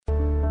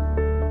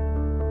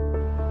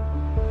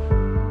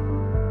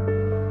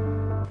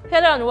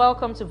Hello and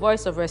welcome to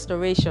Voice of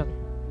Restoration,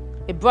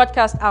 a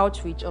broadcast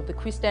outreach of the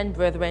Christian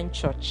Brethren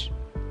Church,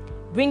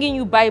 bringing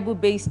you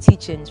Bible-based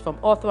teachings from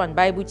author and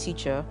Bible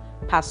teacher,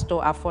 Pastor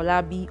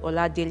Afolabi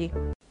Oladele.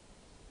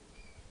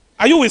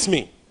 Are you with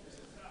me?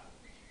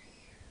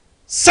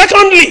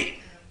 Secondly,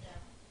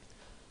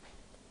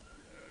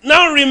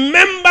 now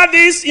remember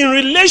this in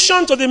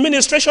relation to the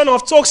ministration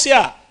of talks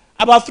here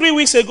about 3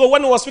 weeks ago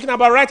when we were speaking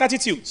about right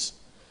attitudes.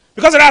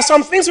 Because there are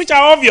some things which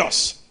are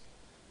obvious.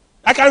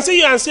 I can see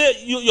you and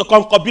say, your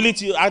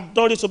concubinity, I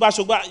don't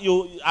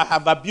I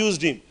have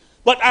abused him.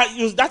 But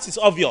that is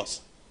obvious.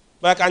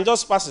 But I can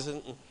just pass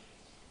it.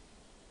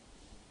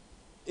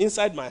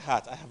 Inside my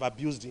heart, I have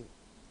abused him.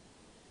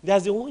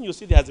 There's the one you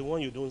see, there's the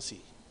one you don't see.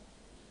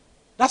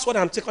 That's what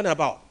I'm talking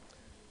about.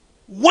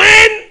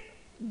 When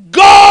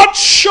God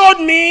showed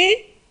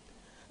me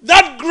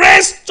that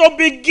grace to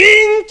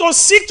begin to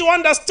seek to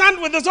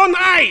understand with his own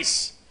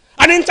eyes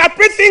and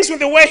interpret things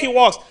with the way he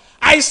was,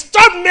 I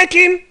stopped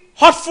making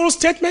hurtful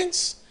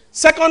statements.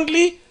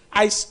 Secondly,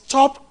 I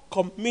stopped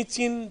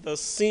committing the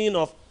sin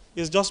of,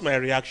 it's just my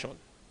reaction.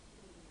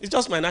 It's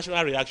just my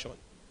natural reaction.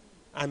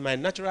 And my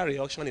natural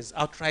reaction is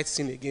outright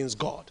sin against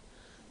God.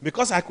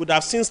 Because I could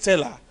have seen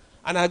Stella,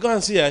 and I go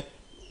and see her,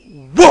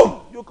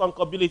 boom, you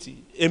concubinity.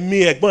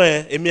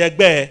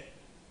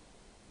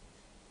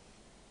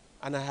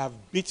 And I have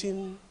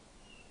beaten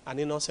an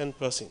innocent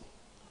person.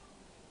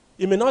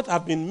 It may not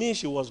have been me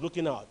she was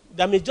looking at.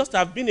 There may just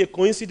have been a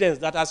coincidence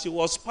that as she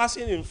was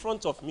passing in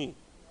front of me,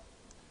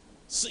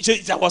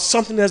 there was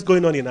something else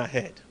going on in her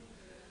head.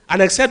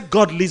 And except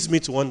God leads me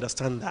to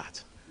understand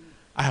that,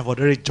 I have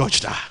already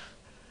judged her.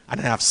 And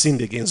I have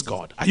sinned against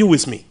God. Are you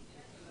with me?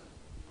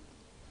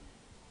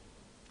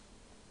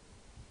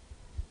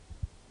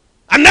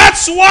 And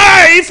that's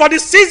why for the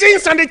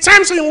seasons and the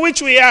times in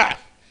which we are,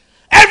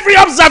 every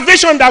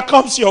observation that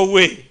comes your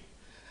way,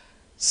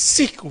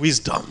 seek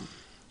wisdom.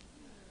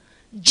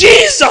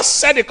 Jesus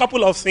said a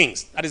couple of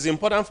things that is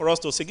important for us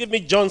to say. Give me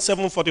John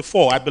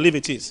 7:44, I believe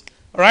it is.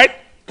 All right?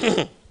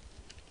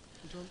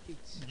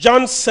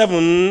 John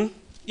 7,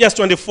 yes,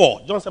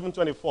 24. John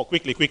 7:24,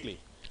 quickly.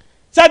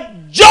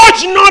 Said,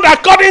 judge not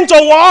according to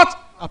what?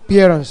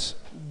 Appearance.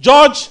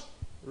 Judge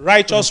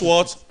righteous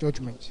what?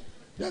 Judgment.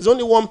 There's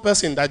only one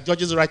person that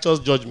judges righteous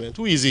judgment.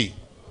 Who is he?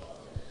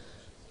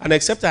 And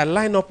except I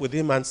line up with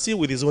him and see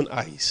with his own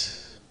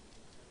eyes,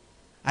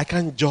 I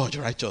can't judge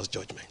righteous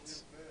judgment.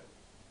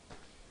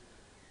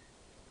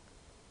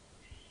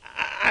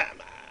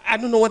 I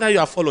don't know whether you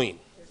are following.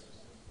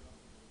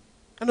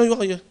 I know you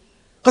are.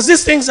 Because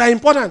these things are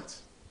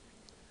important.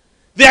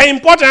 They are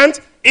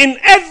important in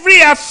every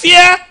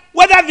affair,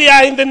 whether they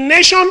are in the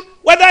nation,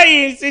 whether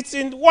it's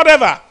in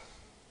whatever.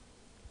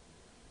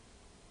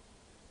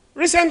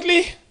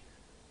 Recently,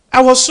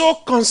 I was so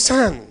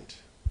concerned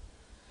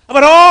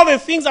about all the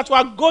things that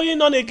were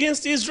going on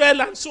against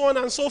Israel and so on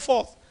and so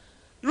forth.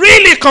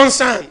 Really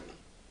concerned.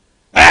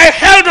 I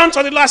held on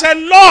to the Lord. I said,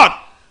 Lord,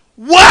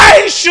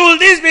 why should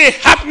this be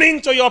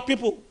happening to your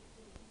people?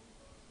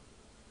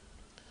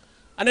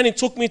 And then he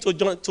took me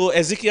to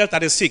Ezekiel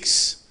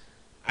 36.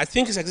 I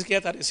think it's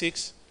Ezekiel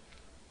 36.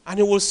 And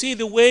you will see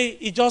the way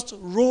he just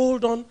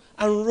rolled on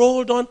and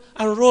rolled on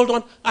and rolled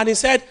on. And he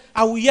said,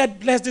 I will yet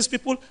bless these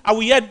people. I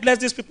will yet bless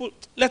these people.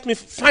 Let me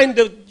find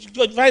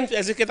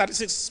Ezekiel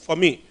 36 for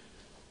me.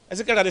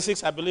 Ezekiel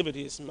 36, I believe it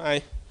is.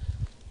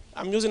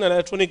 I'm using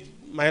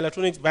my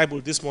electronic Bible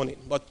this morning.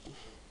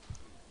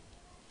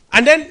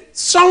 And then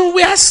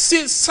somewhere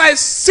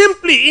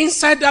simply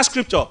inside that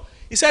scripture,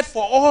 he said,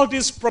 for all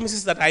these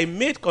promises that I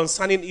made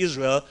concerning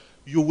Israel,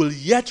 you will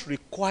yet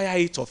require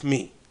it of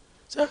me.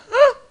 I said,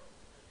 huh?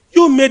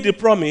 You made the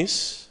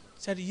promise?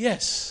 He said,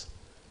 yes.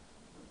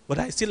 But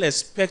I still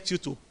expect you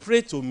to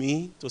pray to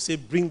me to say,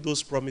 bring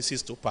those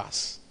promises to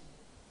pass.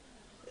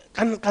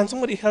 Can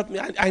somebody help me?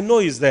 I know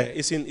it's there.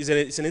 It's in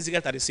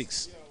Ezekiel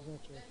 36.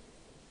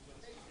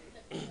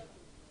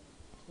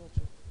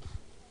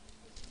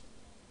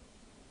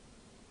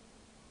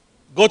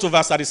 Go to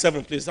verse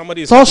 37, please.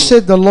 Somebody is Thus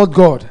said the Lord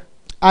God,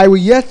 I will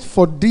yet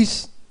for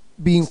this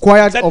be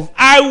inquired of.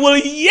 I will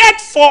yet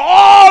for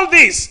all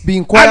this be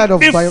inquired of.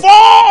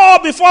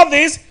 Before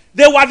this,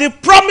 there were the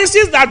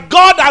promises that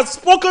God has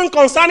spoken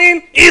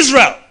concerning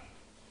Israel.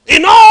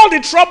 In all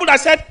the trouble, I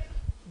said,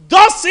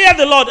 thus saith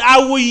the Lord, I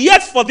will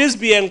yet for this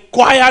be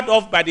inquired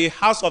of by the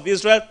house of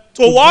Israel.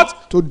 To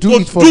what? To do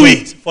it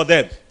for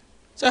them.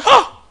 Say,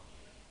 huh?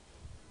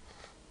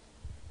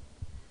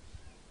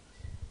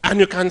 And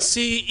you can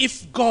see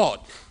if God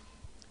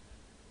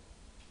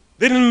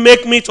didn't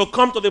make me to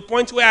come to the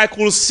point where I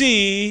could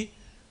see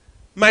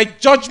my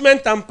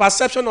judgment and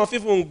perception of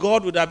even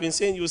God would have been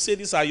saying, you say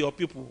these are your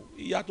people.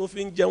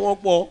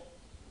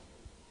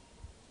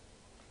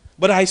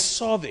 But I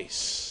saw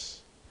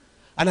this.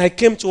 And I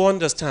came to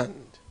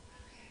understand.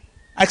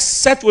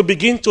 Except we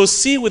begin to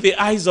see with the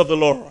eyes of the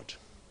Lord.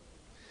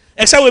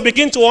 Except we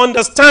begin to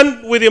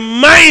understand with the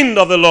mind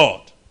of the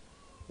Lord.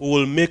 We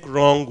will make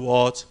wrong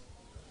what?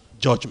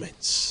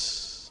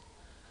 Judgments.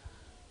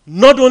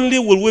 Not only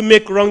will we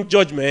make wrong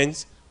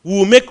judgments, we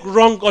will make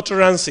wrong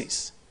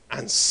utterances.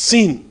 and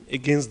sin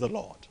against the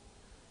Lord.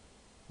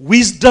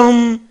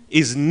 Wisdom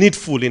is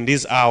needful in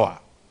this hour.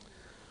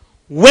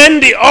 When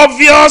the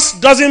obvious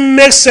doesn't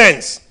make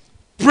sense,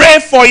 pray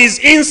for his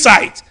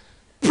insight.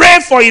 Pray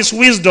for his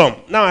wisdom.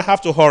 Now I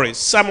have to hurry.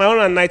 Psalm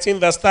 119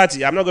 verse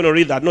 30. I'm not going to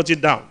read that. Note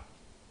it down.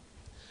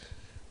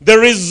 The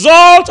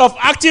result of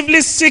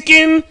actively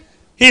seeking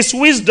his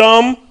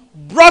wisdom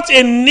brought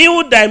a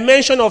new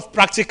dimension of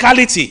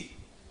practicality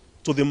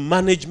to the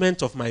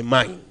management of my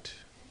mind.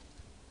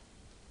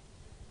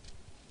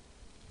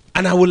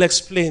 And I will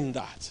explain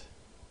that.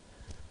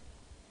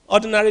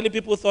 Ordinarily,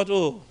 people thought,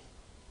 oh,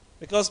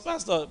 because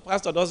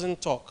pastor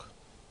doesn't talk.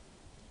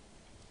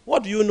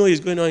 What do you know is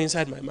going on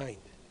inside my mind?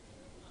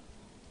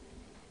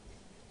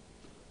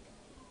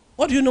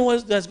 What do you know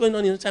that's going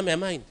on inside my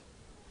mind?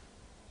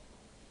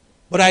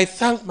 But I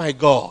thank my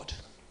God.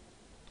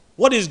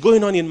 What is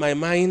going on in my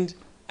mind,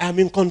 I'm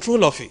in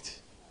control of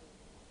it.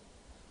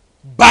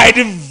 By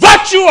the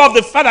virtue of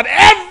the fact that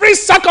every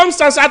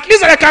circumstance, at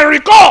least that I can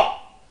recall,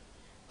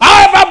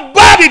 however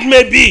bad it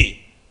may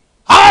be,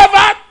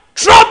 however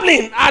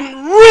troubling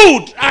and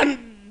rude and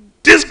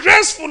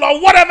disgraceful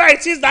or whatever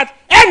it is that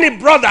any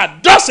brother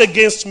does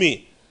against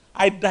me,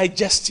 I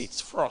digest it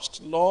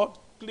first. Lord,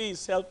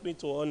 please help me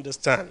to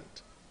understand.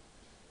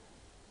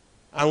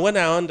 And when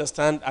I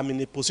understand, I'm in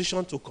a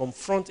position to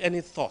confront any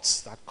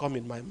thoughts that come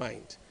in my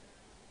mind.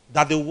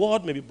 That the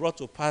word may be brought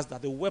to pass,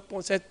 that the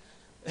weapons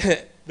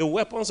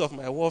of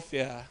my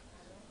warfare,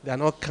 they are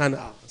not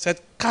carnal. It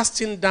said,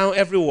 casting down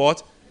every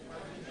what?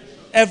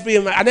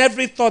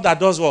 Every thought that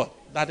does what?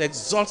 That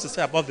exalts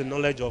itself above the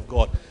knowledge of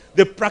God.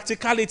 The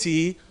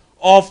practicality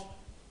of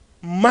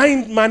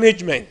mind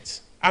management.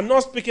 I'm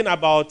not speaking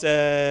about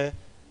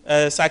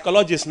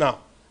psychologists now.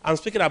 I'm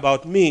speaking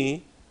about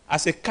me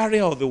as a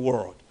carrier of the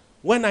word.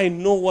 When I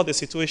know what the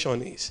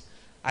situation is,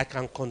 I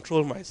can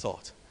control my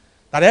thought.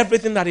 That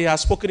everything that he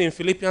has spoken in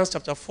Philippians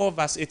chapter 4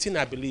 verse 18,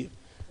 I believe,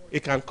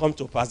 it can come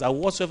to pass. That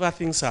whatsoever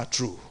things are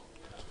true,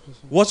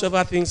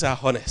 whatsoever things are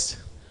honest,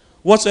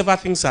 whatsoever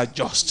things are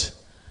just,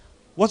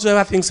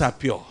 whatsoever things are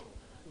pure,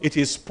 it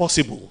is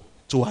possible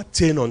to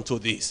attain unto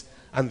this.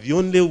 And the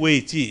only way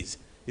it is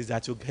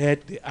that you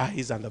get the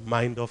eyes and the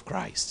mind of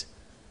Christ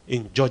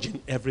in judging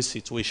every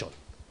situation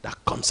that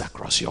comes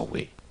across your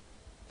way.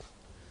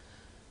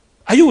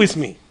 Are you with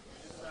me?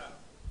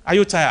 Are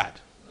you tired?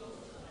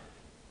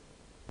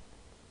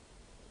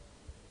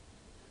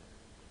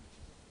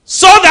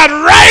 So that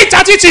right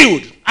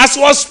attitude, as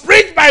was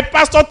preached by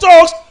Pastor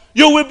Talks,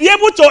 you will be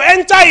able to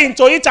enter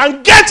into it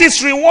and get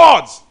its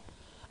rewards.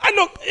 And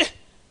look,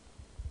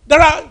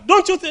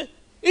 don't you think,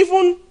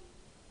 even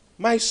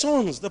my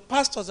sons, the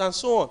pastors and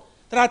so on,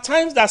 there are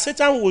times that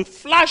Satan will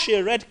flash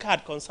a red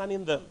card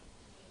concerning them.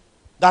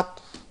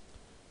 That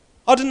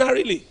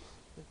ordinarily,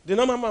 the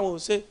normal man will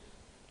say,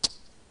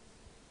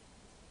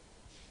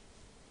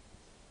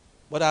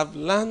 but I've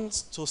learned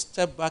to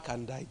step back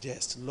and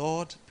digest.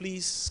 Lord,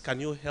 please,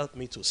 can you help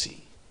me to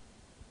see?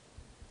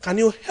 Can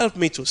you help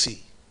me to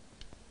see?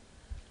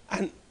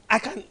 And I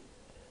can,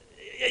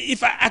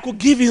 if I could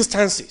give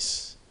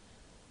instances,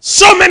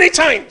 so many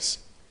times,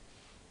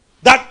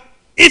 that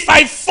if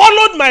I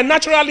followed my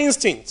natural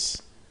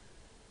instincts,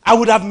 I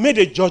would have made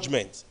a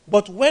judgment.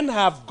 But when I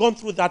have gone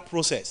through that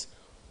process,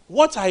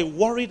 what I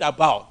worried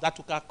about that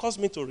would cause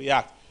me to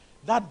react,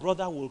 that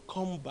brother will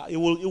come back. It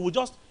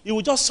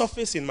will just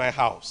surface in my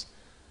house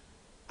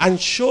and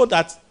show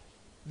that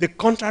the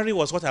contrary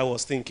was what I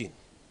was thinking.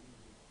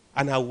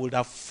 And I would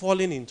have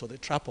fallen into the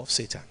trap of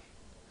Satan.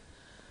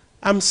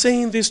 I'm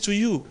saying this to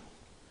you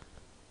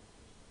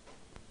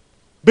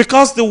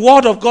because the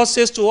word of God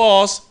says to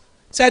us,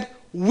 said,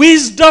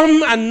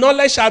 wisdom and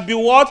knowledge shall be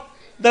what?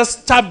 The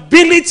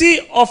stability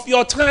of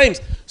your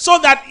times. So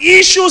that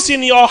issues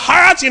in your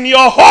heart, in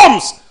your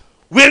homes,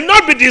 will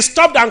not be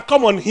disturbed and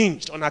come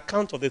unhinged on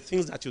account of the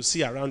things that you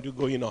see around you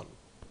going on.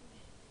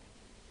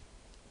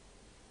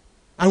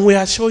 And we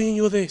are showing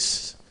you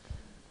this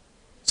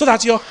so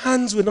that your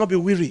hands will not be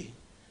weary,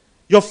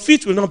 your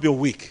feet will not be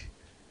weak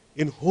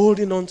in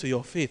holding on to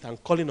your faith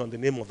and calling on the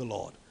name of the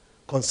Lord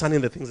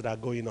concerning the things that are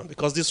going on,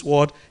 because this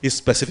word is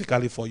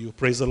specifically for you.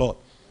 Praise the Lord.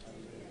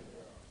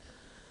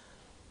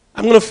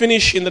 I'm going to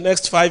finish in the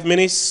next 5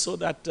 minutes so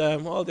that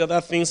all the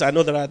other things, I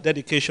know there are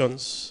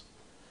dedications.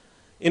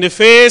 In the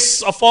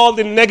face of all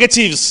the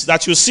negatives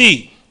that you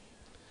see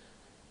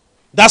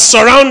that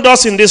surround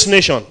us in this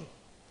nation,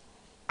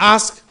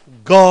 ask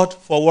God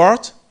for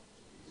what?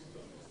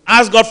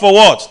 Ask God for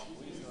what?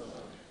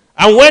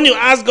 And when you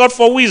ask God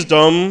for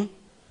wisdom,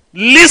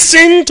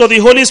 listen to the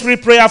Holy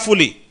Spirit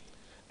prayerfully,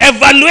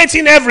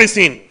 evaluating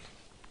everything,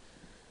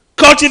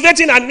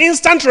 cultivating an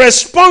instant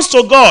response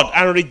to God,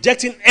 and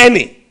rejecting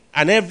any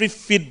and every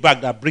feedback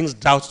that brings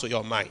doubt to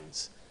your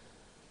minds.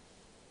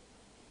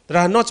 There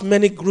are not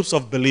many groups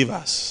of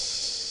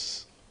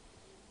believers,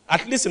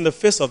 at least in the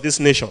face of this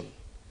nation,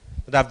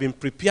 that have been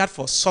prepared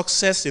for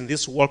success in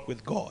this work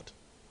with God,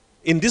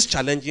 in these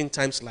challenging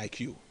times like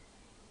you.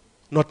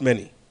 Not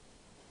many.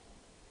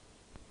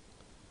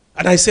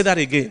 And I say that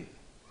again,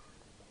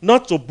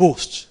 not to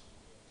boast,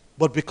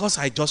 but because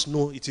I just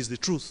know it is the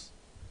truth.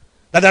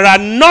 That there are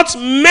not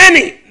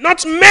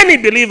many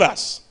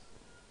believers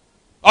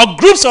or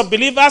groups of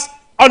believers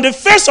on the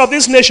face of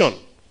this nation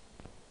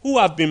who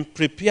have been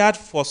prepared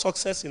for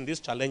success in these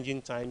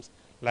challenging times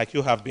like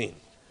you have been.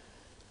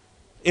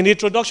 In the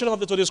introduction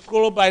to the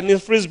scroll by Neil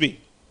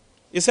Frisbee,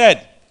 he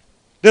said,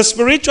 the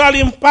spiritual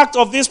impact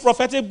of this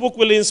prophetic book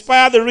will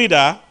inspire the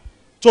reader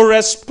to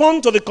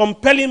respond to the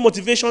compelling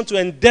motivation to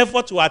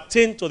endeavor to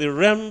attain to the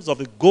realms of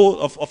the goal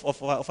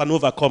of an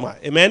overcomer.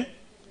 Amen?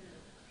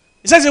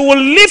 He says it will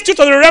lift you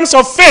to the realms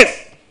of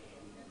faith,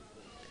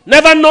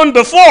 never known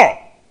before.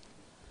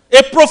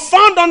 A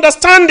profound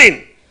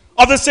understanding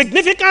of the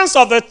significance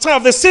of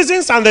the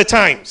seasons and the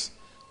times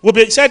will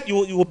be said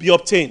you will be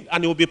obtained,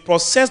 and it will be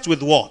processed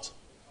with what?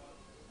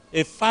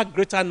 A far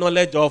greater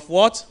knowledge of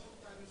what?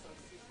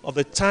 Of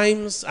the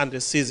times and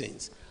the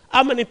seasons.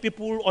 How many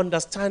people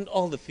understand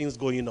all the things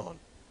going on?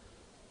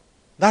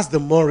 That's the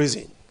more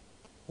reason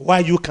why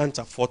you can't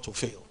afford to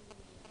fail.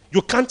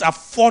 You can't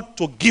afford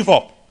to give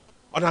up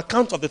on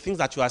account of the things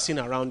that you are seeing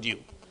around you.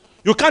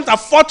 You can't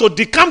afford to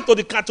decamp to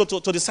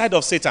the side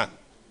of Satan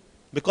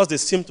because they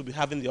seem to be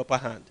having the upper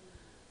hand.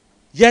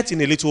 Yet in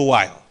a little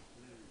while,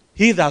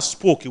 he that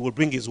spoke, he will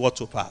bring his word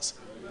to pass.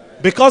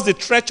 Because the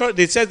traitor,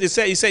 he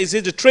says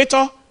the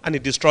traitor and the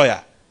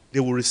destroyer, they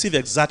will receive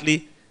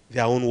exactly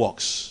their own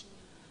works.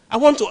 I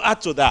want to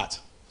add to that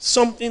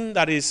something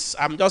that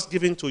I'm just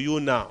giving to you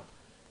now.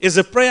 Is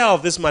the prayer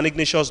of this man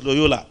Ignatius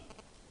Loyola.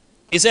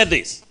 He said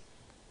this.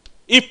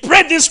 He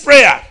prayed this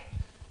prayer.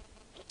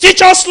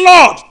 Teach us,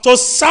 Lord, to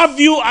serve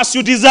you as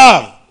you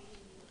deserve.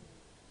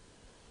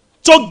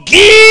 To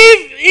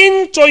give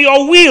into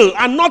your will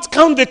and not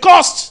count the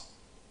cost.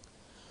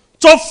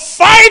 To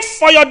fight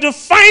for your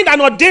defined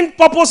and ordained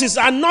purposes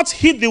and not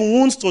heed the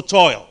wounds to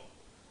toil.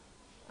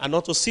 And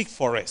not to seek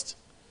for rest.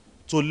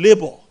 To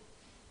labor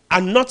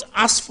and not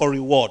ask for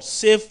reward,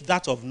 save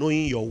that of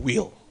knowing your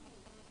will.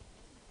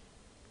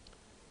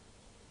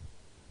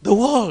 The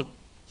world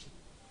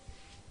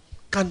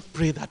can't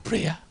pray that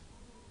prayer.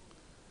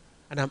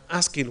 And I'm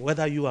asking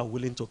whether you are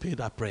willing to pray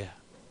that prayer.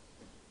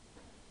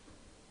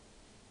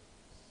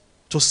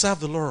 To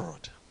serve the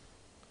Lord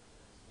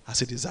as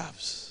he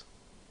deserves.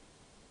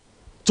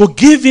 To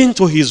give in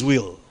to his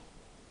will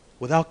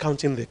without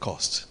counting the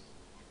cost.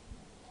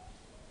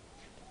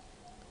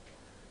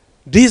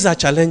 These are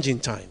challenging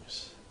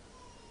times.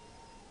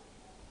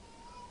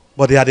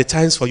 But they are the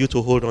times for you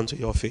to hold on to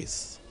your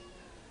faith.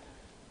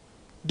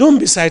 Don't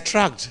be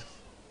sidetracked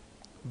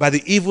by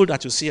the evil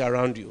that you see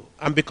around you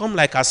and become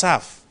like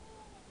Asaph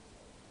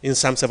in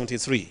Psalm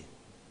 73.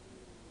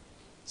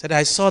 Said,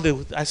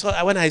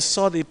 when I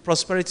saw the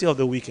prosperity of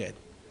the wicked,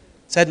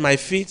 said, my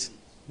feet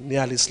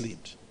nearly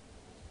slipped.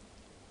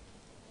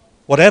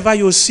 Whatever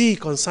you see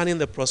concerning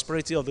the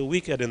prosperity of the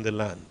wicked in the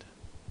land,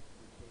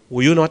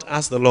 will you not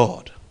ask the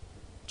Lord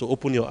to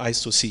open your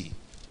eyes to see?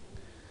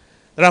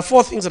 There are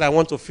 4 things that I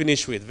want to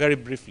finish with very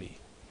briefly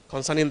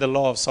concerning the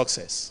law of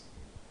success.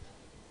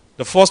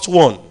 The first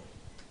one,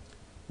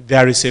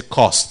 there is a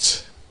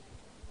cost.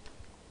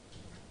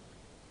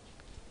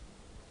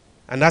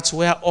 And that's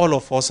where all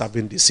of us have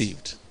been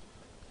deceived.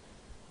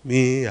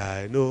 Me,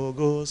 I no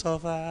go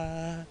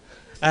suffer.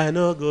 I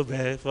no go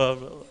beg for.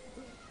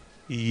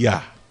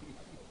 Yeah.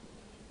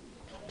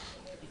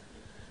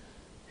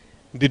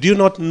 Did you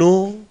not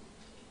know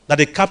that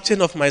the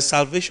captain of my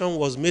salvation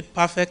was made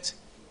perfect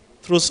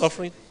through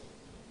suffering?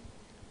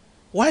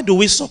 Why do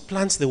we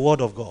supplant the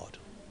word of God?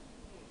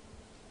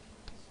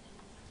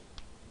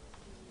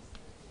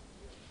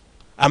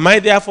 Am I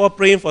therefore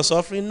praying for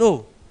suffering?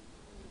 No.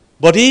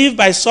 But if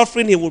by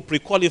suffering he will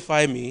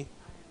pre-qualify me,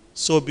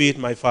 so be it,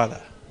 my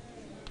Father.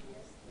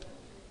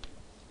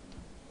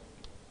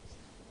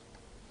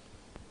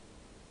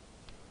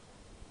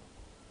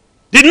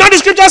 Did not the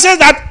scripture say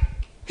that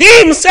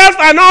he himself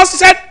and us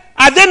said,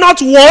 are they not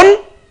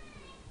one?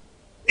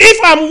 If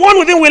I'm one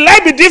with him, will I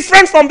be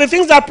different from the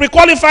things that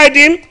pre-qualified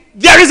him?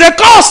 There is a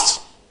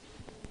cost.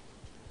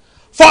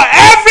 For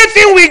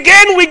everything we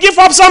gain, we give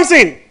up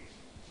something.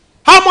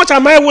 How much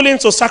am I willing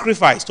to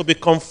sacrifice to be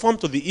conformed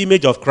to the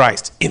image of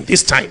Christ in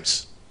these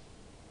times?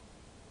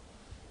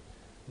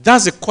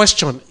 That's the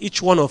question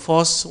each one of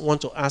us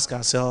want to ask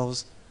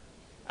ourselves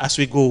as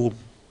we go home.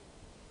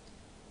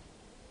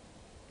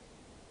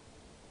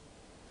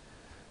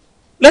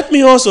 Let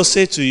me also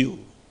say to you,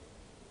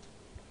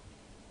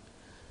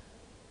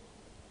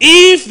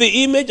 if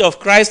the image of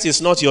Christ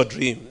is not your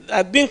dream,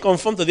 being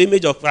conformed to the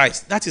image of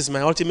Christ, that is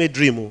my ultimate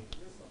dream.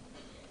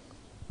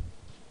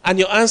 And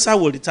your answer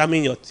will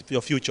determine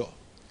your future.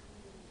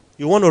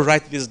 You want to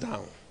write this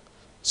down.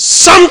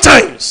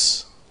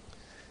 Sometimes,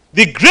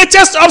 the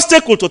greatest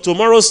obstacle to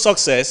tomorrow's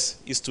success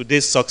is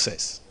today's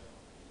success.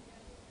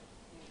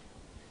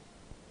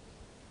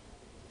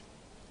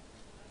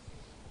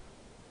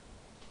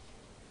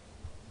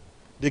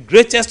 The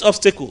greatest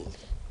obstacle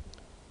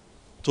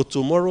to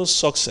tomorrow's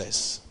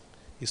success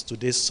is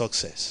today's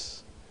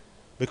success.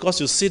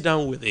 Because you sit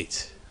down with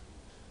it,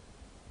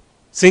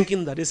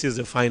 thinking that this is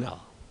the final.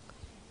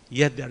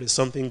 Yet there is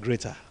something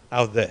greater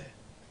out there.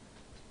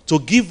 to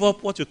give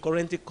up what you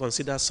currently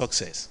consider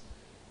success,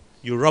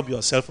 you rob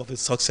yourself of the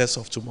success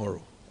of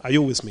tomorrow. Are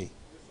you with me?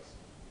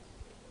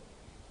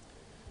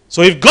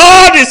 So if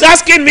God is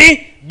asking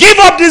me, give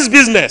up this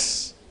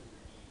business,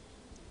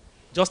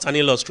 just an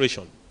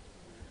illustration.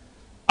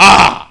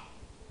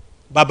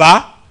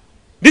 Baba,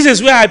 this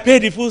is where I pay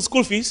the full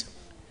school fees.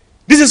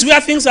 This is where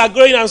things are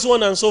growing and so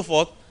on and so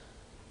forth.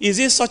 Is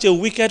he such a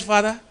wicked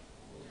father?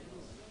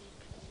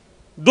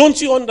 Don't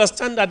you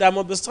understand that there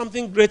must be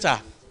something greater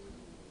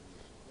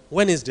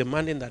when he's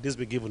demanding that this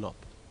be given up?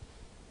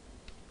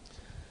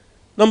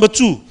 Number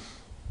 2,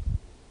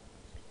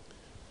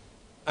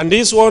 and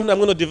this one I'm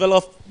going to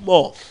develop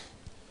more.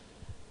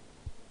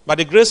 By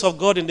the grace of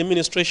God in the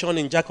ministration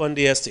in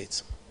Jakonde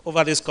Estate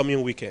over this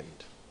coming weekend.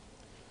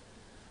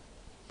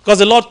 Because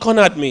the Lord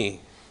cornered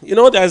me. You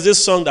know, there's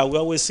this song that we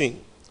always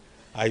sing.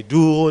 I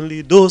do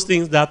only those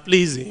things that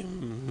please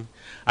him.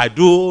 I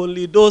do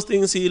only those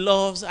things he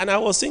loves. And I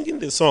was singing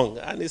the song.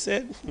 And he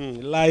said,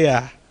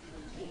 liar.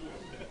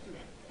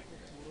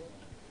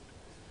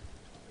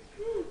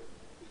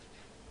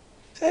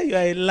 Say you are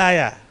a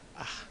liar.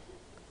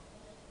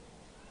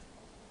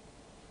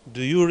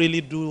 Do you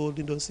really do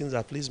only those things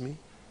that please me?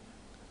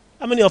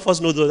 How many of us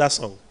know that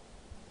song?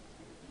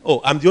 Oh,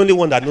 I'm the only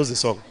one that knows the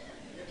song.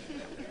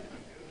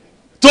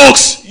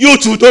 Talks, you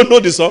two don't know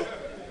the song.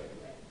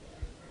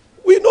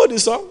 We know the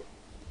song.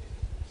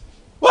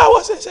 What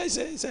was it?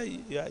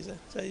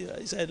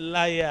 He said,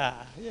 liar.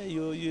 Yeah,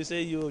 you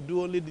say you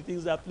do only the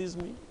things that please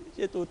me.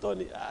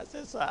 I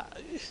said, sir.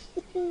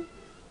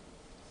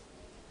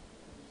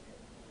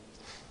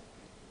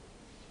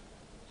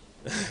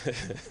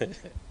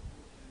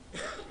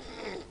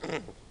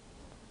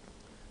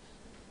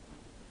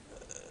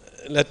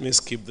 Let me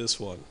skip this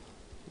one.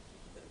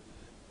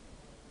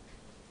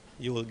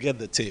 You will get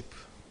the tape.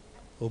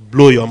 It will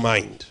blow your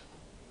mind.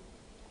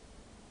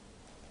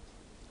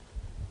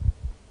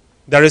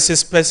 There is a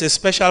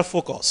special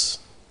focus.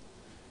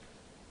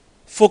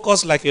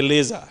 Focus like a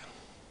laser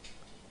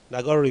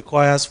that God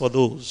requires for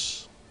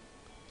those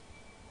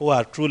who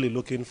are truly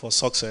looking for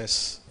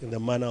success in the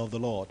manner of the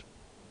Lord.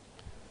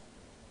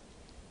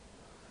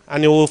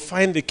 And you will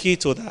find the key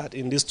to that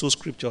in these 2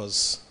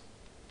 scriptures.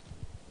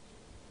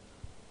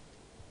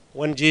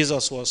 When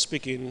Jesus was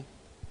speaking,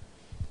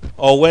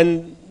 or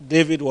when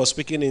David was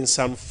speaking in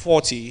Psalm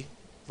 40,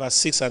 verse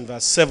 6 and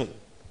verse 7.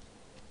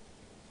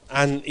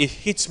 And it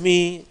hits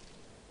me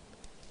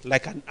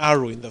like an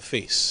arrow in the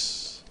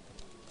face.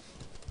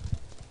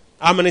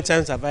 How many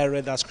times have I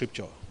read that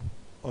scripture?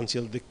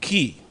 Until the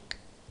key.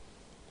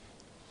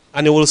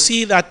 And you will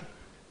see that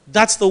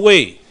that's the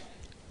way.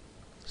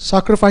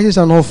 Sacrifices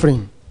and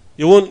offering.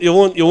 You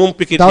won't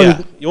pick it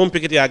here. You won't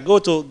pick it here. Go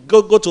to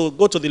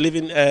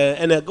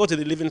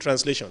the Living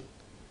Translation.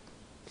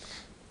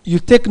 You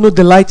take no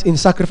delight in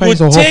sacrifice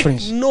or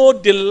offerings. You take no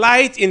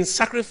delight in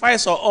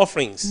sacrifice or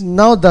offerings.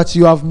 Now that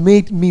you have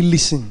made me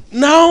listen.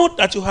 Now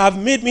that you have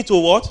made me to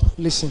what?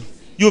 Listen.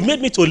 You've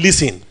made me to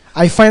listen.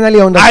 I finally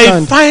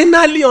understand. I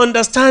finally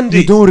understand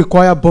You don't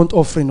require burnt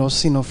offering or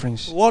sin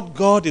offerings. What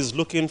God is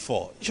looking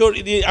for. Sure,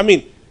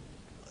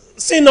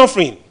 sin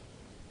offering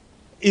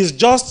is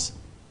just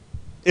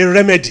a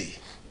remedy.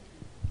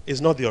 It's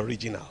not the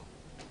original.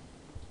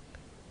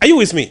 Are you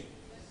with me?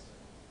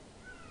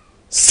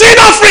 Sin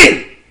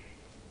offering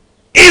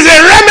is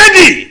a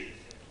remedy.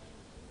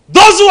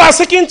 Those who are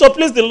seeking to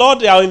please the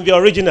Lord, they are in the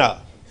original.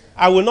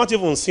 I will not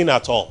even sin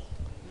at all.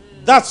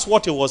 That's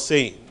what he was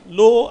saying.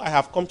 Lo, I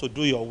have come to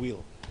do your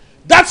will.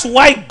 That's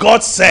why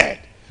God said.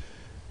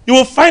 You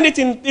will find it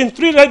in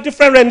 3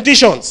 different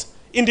renditions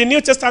in the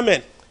New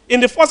Testament. In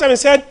the first time he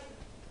said,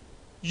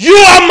 you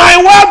are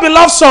my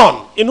well-beloved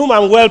son, in whom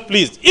I'm well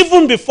pleased.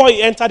 Even before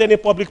he entered any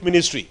public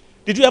ministry.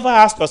 Did you ever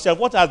ask yourself,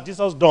 what has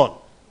Jesus done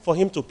for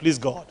him to please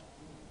God?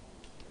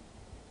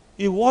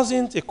 It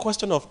wasn't a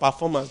question of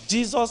performance.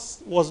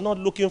 Jesus was not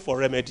looking for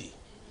remedy.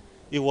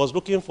 He was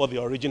looking for the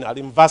original.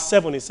 In verse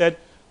 7, he said,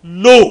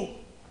 lo,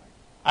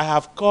 I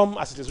have come,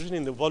 as it is written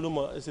in the volume,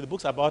 the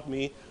books about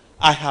me,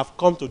 I have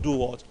come to do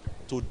what?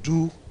 To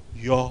do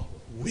your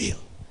will.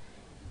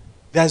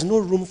 There's no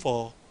room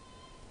for,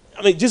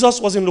 Jesus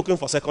wasn't looking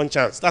for second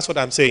chance. That's what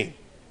I'm saying.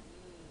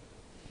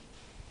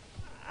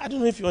 I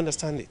don't know if you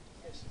understand it.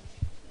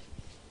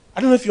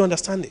 I don't know if you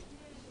understand it.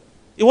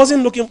 He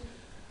wasn't looking.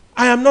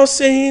 I am not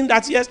saying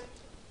that, yes,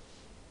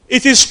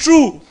 it is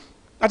true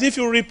that if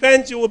you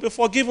repent, you will be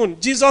forgiven.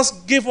 Jesus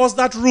gave us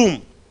that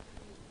room.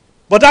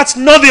 But that's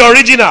not the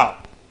original.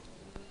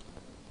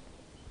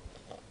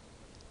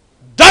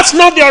 That's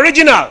not the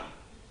original.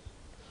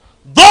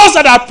 Those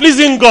that are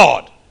pleasing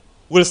God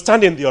will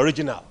stand in the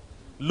original.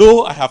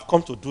 Lo, I have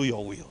come to do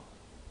your will.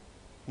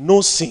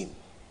 No sin.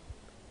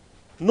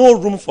 No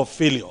room for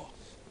failure.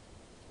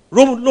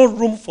 No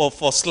room for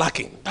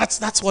slacking.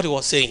 That's what he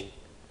was saying.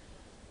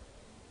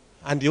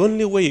 And the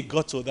only way he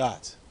got to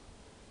that,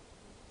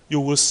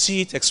 you will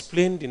see it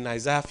explained in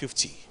Isaiah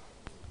 50.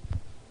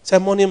 Say,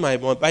 morning by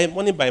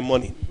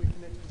morning,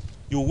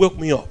 you wake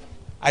me up.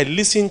 I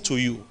listen to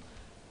you.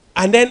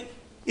 And then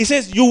he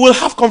says, you will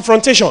have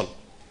confrontation.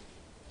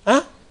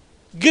 Huh?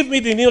 Give me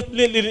the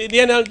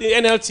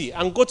NLT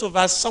and go to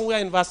verse somewhere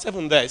in verse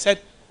 7 there. It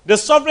said, the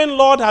sovereign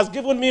Lord has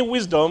given me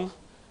wisdom,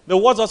 the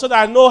words are so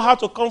that I know how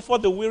to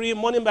comfort the weary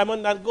morning by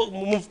morning. Go,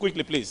 move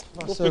quickly, please.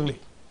 Move quickly.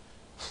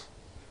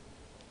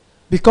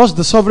 Because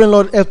the sovereign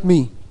Lord helped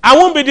me. I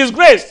won't be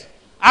disgraced.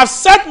 I've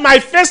set my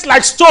face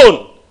like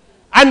stone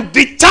and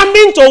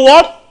determined to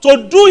what?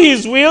 To do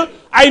his will.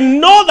 I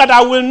know that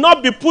I will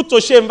not be put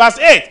to shame. Verse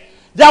 8.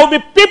 There will be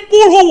people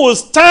who will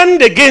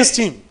stand against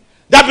him.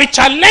 There will be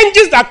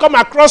challenges that come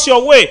across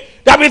your way.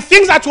 There will be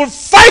things that will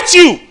fight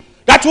you,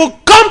 that will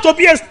come to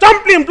be a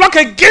stumbling block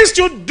against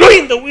you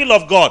doing the will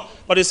of God.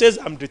 But he says,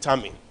 I'm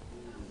determined.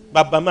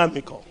 Baba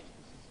Mamiko.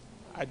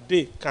 I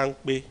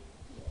can't be.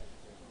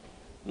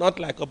 Not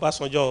like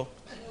Obasanjo.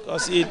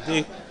 Because he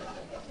did.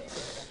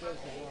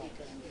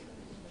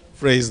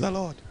 Praise the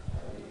Lord.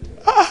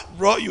 Ah,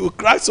 bro, you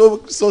cry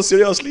so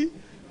seriously.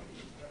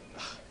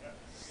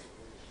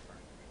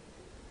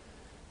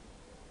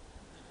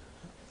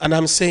 And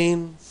I'm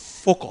saying,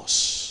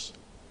 focus.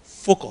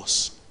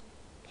 Focus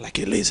like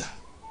a laser.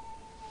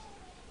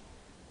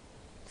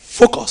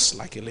 Focus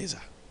like a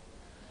laser.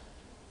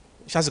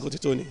 Just go to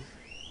Tony.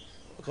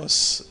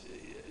 Because,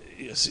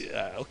 you see,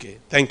 okay,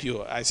 thank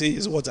you. I say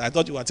his words. I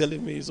thought you were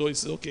telling me, so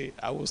it's okay.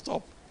 I will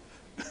stop.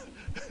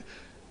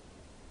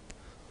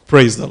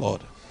 Praise the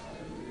Lord.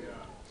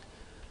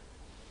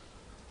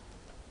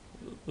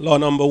 Law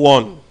number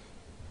 1,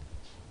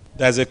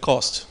 there's a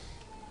cost.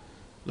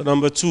 Law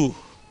number 2,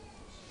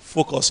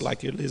 focus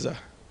like a laser.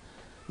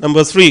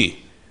 Number 3,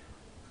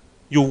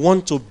 you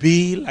want to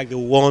be like the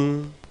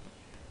one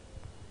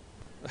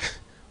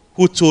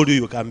who told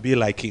you can be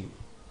like him.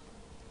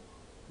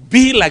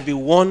 Be like the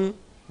one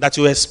that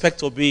you expect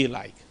to be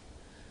like.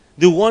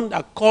 The one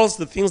that calls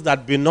the things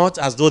that be not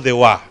as though they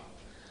were.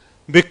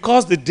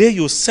 Because the day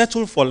you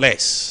settle for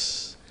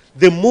less,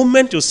 the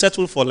moment you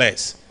settle for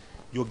less,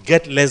 you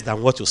get less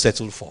than what you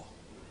settled for.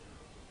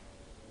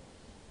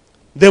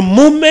 The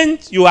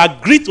moment you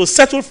agree to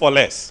settle for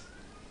less,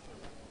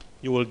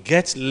 you will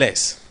get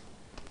less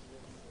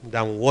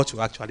than what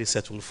you actually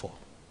settled for.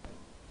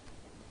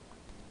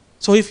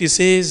 So if he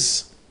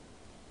says,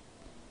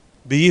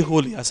 be ye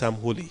holy as I am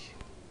holy,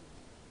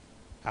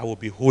 I will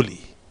be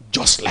holy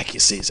just like he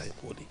says I am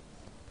holy.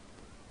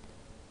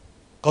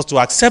 Because to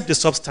accept the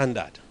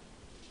substandard,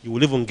 you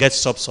will even get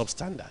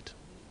substandard.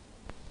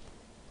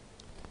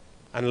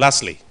 And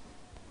lastly,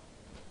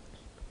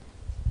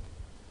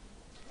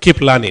 keep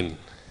learning.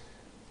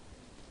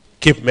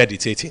 Keep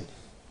meditating.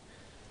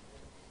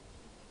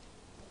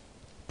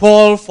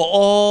 Paul, for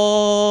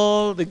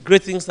all the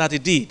great things that he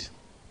did,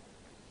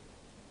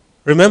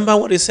 remember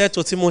what he said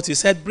to Timothy? He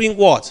said, bring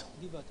what?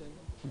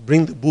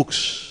 Bring the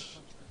books.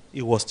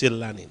 He was still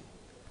learning.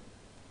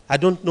 I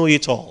don't know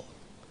it all.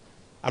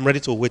 I'm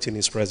ready to wait in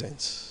his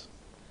presence.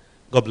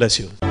 God bless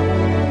you.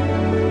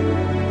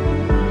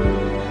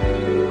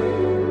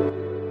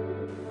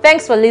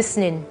 Thanks for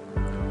listening.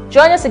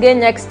 Join us again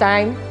next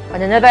time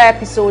on another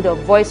episode of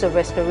Voice of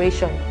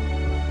Restoration.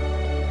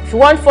 If you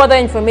want further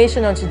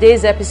information on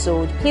today's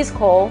episode, please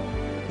call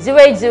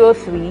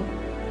 0803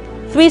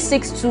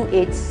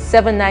 3628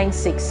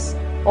 796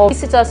 or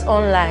visit us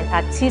online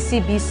at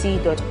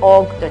tcbc.org.ng.